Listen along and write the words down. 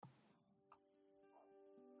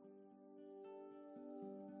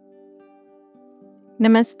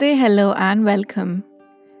Namaste, hello, and welcome.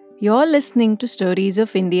 You're listening to Stories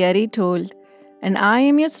of India Retold, and I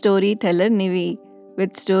am your storyteller Nivi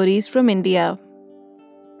with stories from India.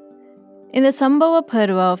 In the Sambhava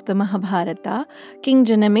Parva of the Mahabharata, King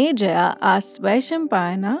Janamejaya asks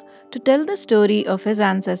Vaishampayana to tell the story of his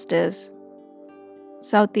ancestors.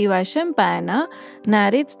 Sauti Vaishampayana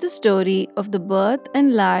narrates the story of the birth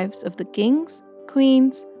and lives of the kings,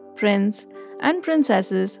 queens, prince, and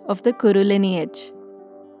princesses of the Kuru lineage.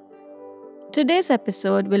 Today's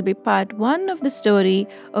episode will be part 1 of the story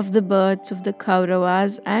of the births of the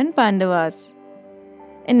Kauravas and Pandavas.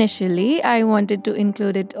 Initially, I wanted to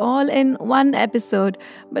include it all in one episode,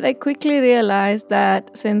 but I quickly realized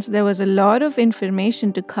that since there was a lot of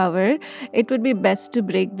information to cover, it would be best to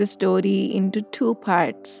break the story into 2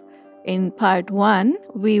 parts. In part 1,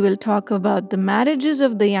 we will talk about the marriages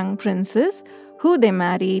of the young princes, who they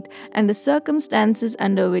married, and the circumstances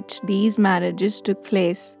under which these marriages took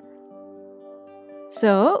place.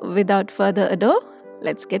 So, without further ado,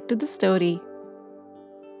 let's get to the story.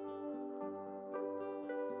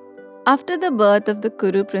 After the birth of the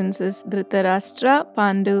Kuru princes Dhritarashtra,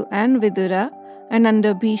 Pandu, and Vidura, and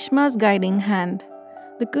under Bhishma's guiding hand,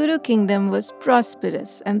 the Kuru kingdom was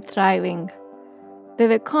prosperous and thriving. They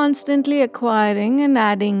were constantly acquiring and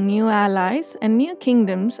adding new allies and new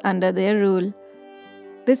kingdoms under their rule.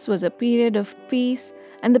 This was a period of peace,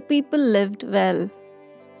 and the people lived well.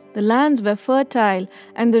 The lands were fertile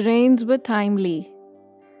and the rains were timely.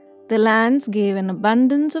 The lands gave an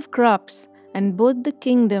abundance of crops, and both the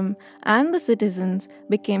kingdom and the citizens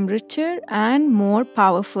became richer and more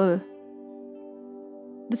powerful.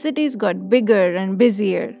 The cities got bigger and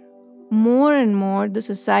busier. More and more, the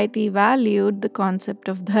society valued the concept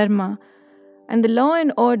of dharma, and the law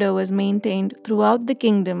and order was maintained throughout the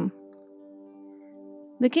kingdom.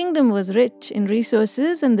 The kingdom was rich in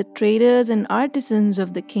resources, and the traders and artisans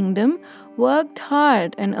of the kingdom worked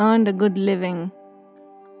hard and earned a good living.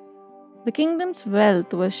 The kingdom's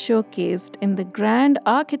wealth was showcased in the grand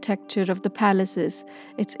architecture of the palaces,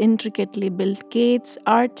 its intricately built gates,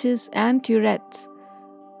 arches, and turrets.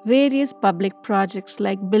 Various public projects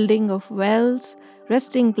like building of wells,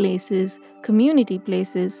 resting places, community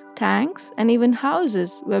places, tanks, and even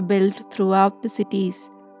houses were built throughout the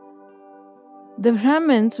cities. The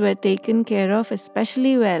Brahmins were taken care of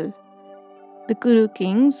especially well. The Kuru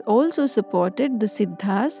kings also supported the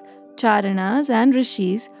Siddhas, Charanas, and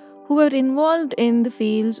Rishis who were involved in the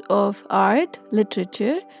fields of art,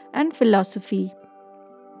 literature, and philosophy.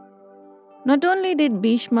 Not only did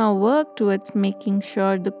Bhishma work towards making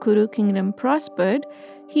sure the Kuru kingdom prospered,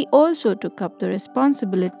 he also took up the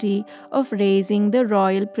responsibility of raising the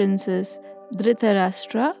royal princes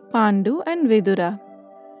Dhritarashtra, Pandu, and Vidura.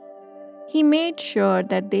 He made sure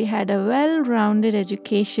that they had a well-rounded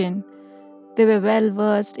education. They were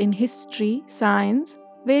well-versed in history, science,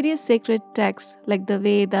 various sacred texts like the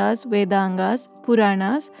Vedas, Vedangas,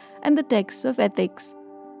 Puranas, and the texts of ethics.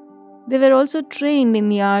 They were also trained in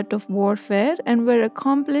the art of warfare and were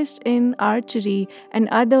accomplished in archery and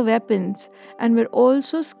other weapons, and were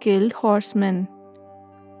also skilled horsemen.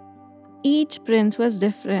 Each prince was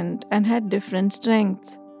different and had different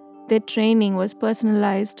strengths. Their training was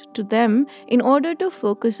personalized to them in order to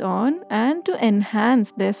focus on and to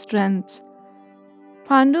enhance their strengths.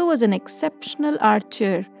 Pandu was an exceptional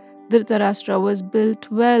archer, Dhritarashtra was built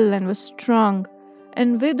well and was strong,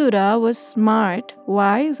 and Vidura was smart,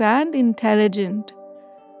 wise, and intelligent.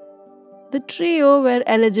 The trio were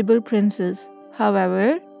eligible princes.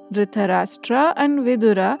 However, Dhritarashtra and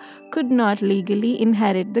Vidura could not legally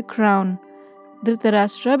inherit the crown.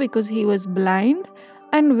 Dhritarashtra because he was blind,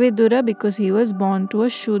 and Vidura because he was born to a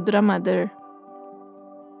Shudra mother.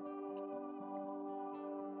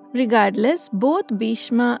 Regardless, both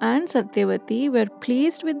Bhishma and Satyavati were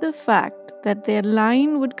pleased with the fact that their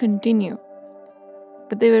line would continue.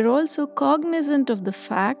 But they were also cognizant of the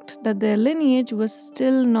fact that their lineage was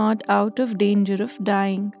still not out of danger of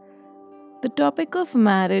dying. The topic of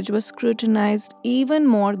marriage was scrutinized even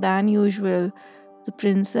more than usual. The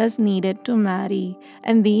princess needed to marry,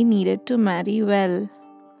 and they needed to marry well.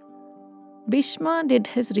 Bhishma did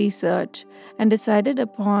his research and decided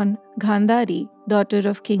upon Gandhari, daughter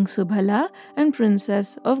of King Subala and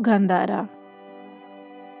princess of Gandhara.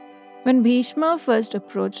 When Bhishma first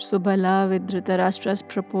approached Subala with Dhritarashtra's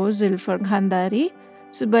proposal for Gandhari,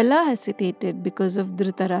 Subala hesitated because of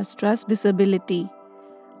Dhritarashtra's disability.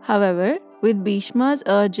 However, with Bhishma's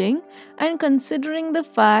urging and considering the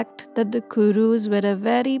fact that the Kurus were a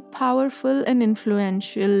very powerful and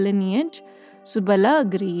influential lineage, Subala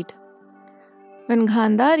agreed. When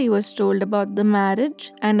Gandhari was told about the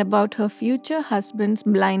marriage and about her future husband's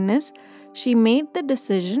blindness, she made the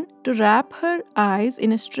decision to wrap her eyes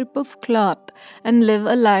in a strip of cloth and live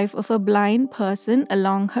a life of a blind person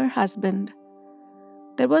along her husband.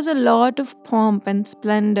 There was a lot of pomp and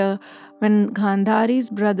splendor when Gandhari's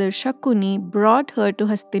brother Shakuni brought her to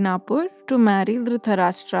Hastinapur to marry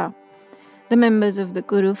Dhritarashtra. The members of the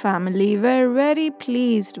Kuru family were very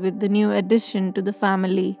pleased with the new addition to the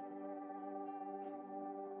family.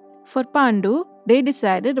 For Pandu, they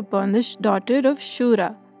decided upon the daughter of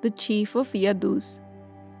Shura, the chief of Yadus.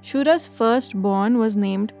 Shura's firstborn was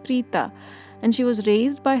named Preeta, and she was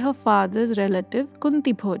raised by her father's relative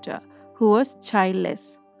Kunti Bhoja, who was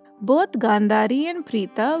childless. Both Gandhari and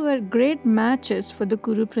Preeta were great matches for the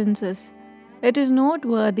Kuru princess. It is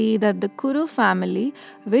noteworthy that the Kuru family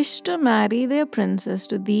wished to marry their princess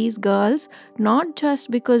to these girls not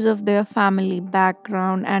just because of their family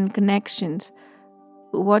background and connections.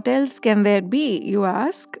 What else can there be, you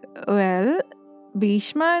ask? Well,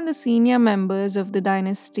 Bhishma and the senior members of the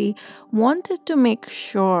dynasty wanted to make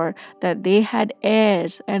sure that they had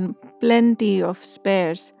heirs and plenty of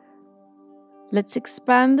spares. Let's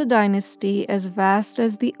expand the dynasty as vast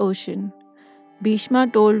as the ocean. Bhishma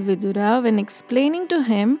told Vidura when explaining to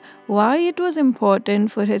him why it was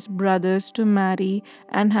important for his brothers to marry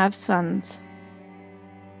and have sons.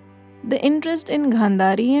 The interest in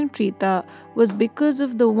Gandhari and Preeta was because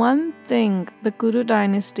of the one thing the Kuru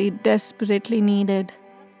dynasty desperately needed: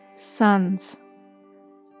 sons.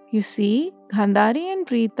 You see, Gandhari and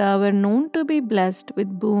Preeta were known to be blessed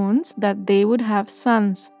with boons that they would have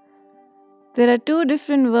sons. There are two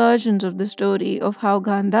different versions of the story of how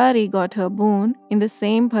Gandhari got her boon in the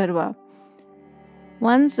same parva.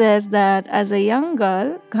 One says that as a young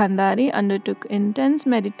girl, Gandhari undertook intense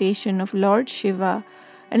meditation of Lord Shiva,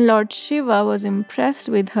 and Lord Shiva was impressed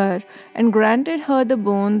with her and granted her the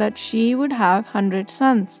boon that she would have 100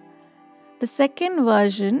 sons. The second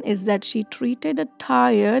version is that she treated a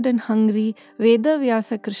tired and hungry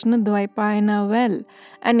Vedavyasa Krishna Dvaipayana well,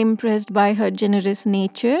 and impressed by her generous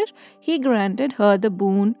nature, he granted her the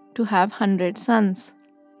boon to have 100 sons.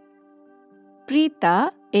 Preeta,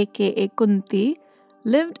 aka Kunti,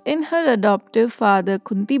 lived in her adoptive father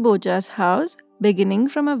Kunti Boja's house beginning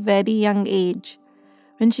from a very young age.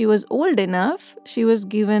 When she was old enough, she was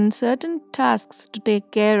given certain tasks to take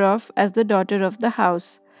care of as the daughter of the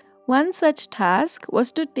house. One such task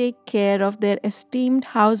was to take care of their esteemed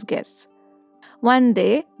house guests. One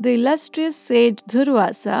day, the illustrious sage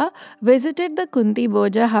Durvasa visited the Kunti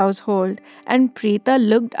Boja household, and Preeta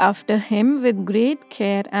looked after him with great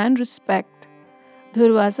care and respect.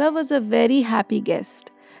 Durvasa was a very happy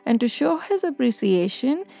guest, and to show his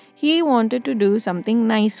appreciation, he wanted to do something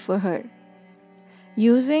nice for her.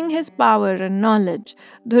 Using his power and knowledge,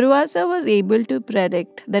 Durvasa was able to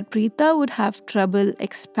predict that Preeta would have trouble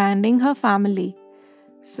expanding her family.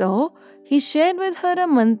 So, he shared with her a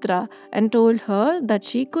mantra and told her that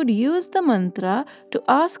she could use the mantra to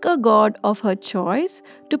ask a god of her choice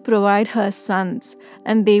to provide her sons,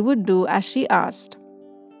 and they would do as she asked.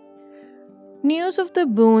 News of the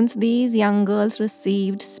boons these young girls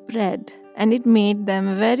received spread, and it made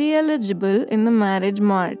them very eligible in the marriage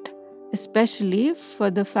mart, especially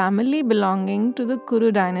for the family belonging to the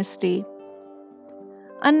Kuru dynasty.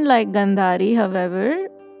 Unlike Gandhari, however,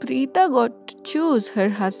 Preeta got to choose her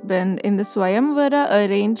husband in the Swayamvara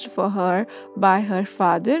arranged for her by her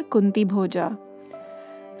father Kunti Bhoja.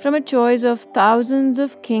 From a choice of thousands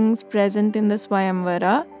of kings present in the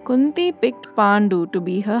Swayamvara, Kunti picked Pandu to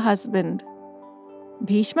be her husband.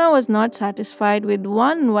 Bhishma was not satisfied with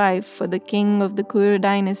one wife for the king of the Kuru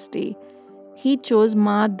dynasty. He chose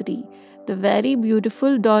Madri, the very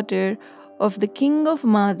beautiful daughter of the king of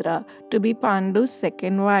Madra, to be Pandu's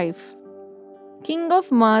second wife. King of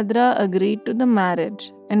Madra agreed to the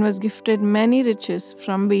marriage and was gifted many riches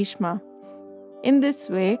from Bhishma. In this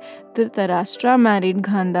way, Dhritarashtra married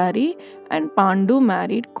Gandhari and Pandu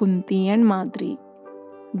married Kunti and Madri.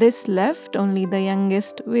 This left only the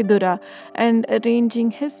youngest Vidura, and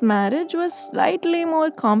arranging his marriage was slightly more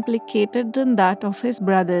complicated than that of his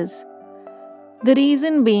brothers. The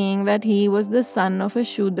reason being that he was the son of a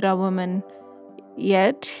Shudra woman,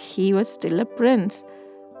 yet he was still a prince.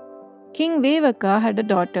 King Devaka had a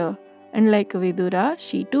daughter, and like Vidura,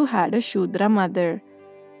 she too had a Shudra mother.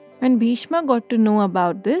 When Bhishma got to know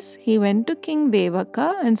about this, he went to King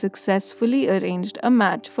Devaka and successfully arranged a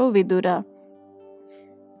match for Vidura.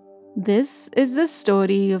 This is the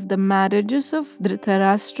story of the marriages of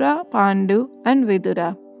Dhritarashtra, Pandu, and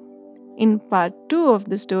Vidura. In part 2 of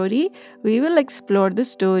the story, we will explore the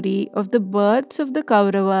story of the births of the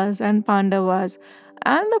Kauravas and Pandavas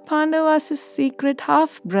and the Pandavas' secret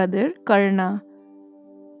half-brother Karna.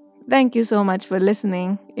 Thank you so much for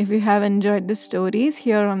listening. If you have enjoyed the stories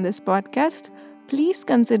here on this podcast, please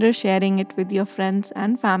consider sharing it with your friends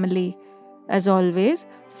and family. As always,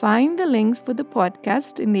 find the links for the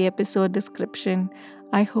podcast in the episode description.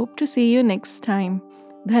 I hope to see you next time.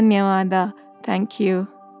 Dhanyawada. Thank you.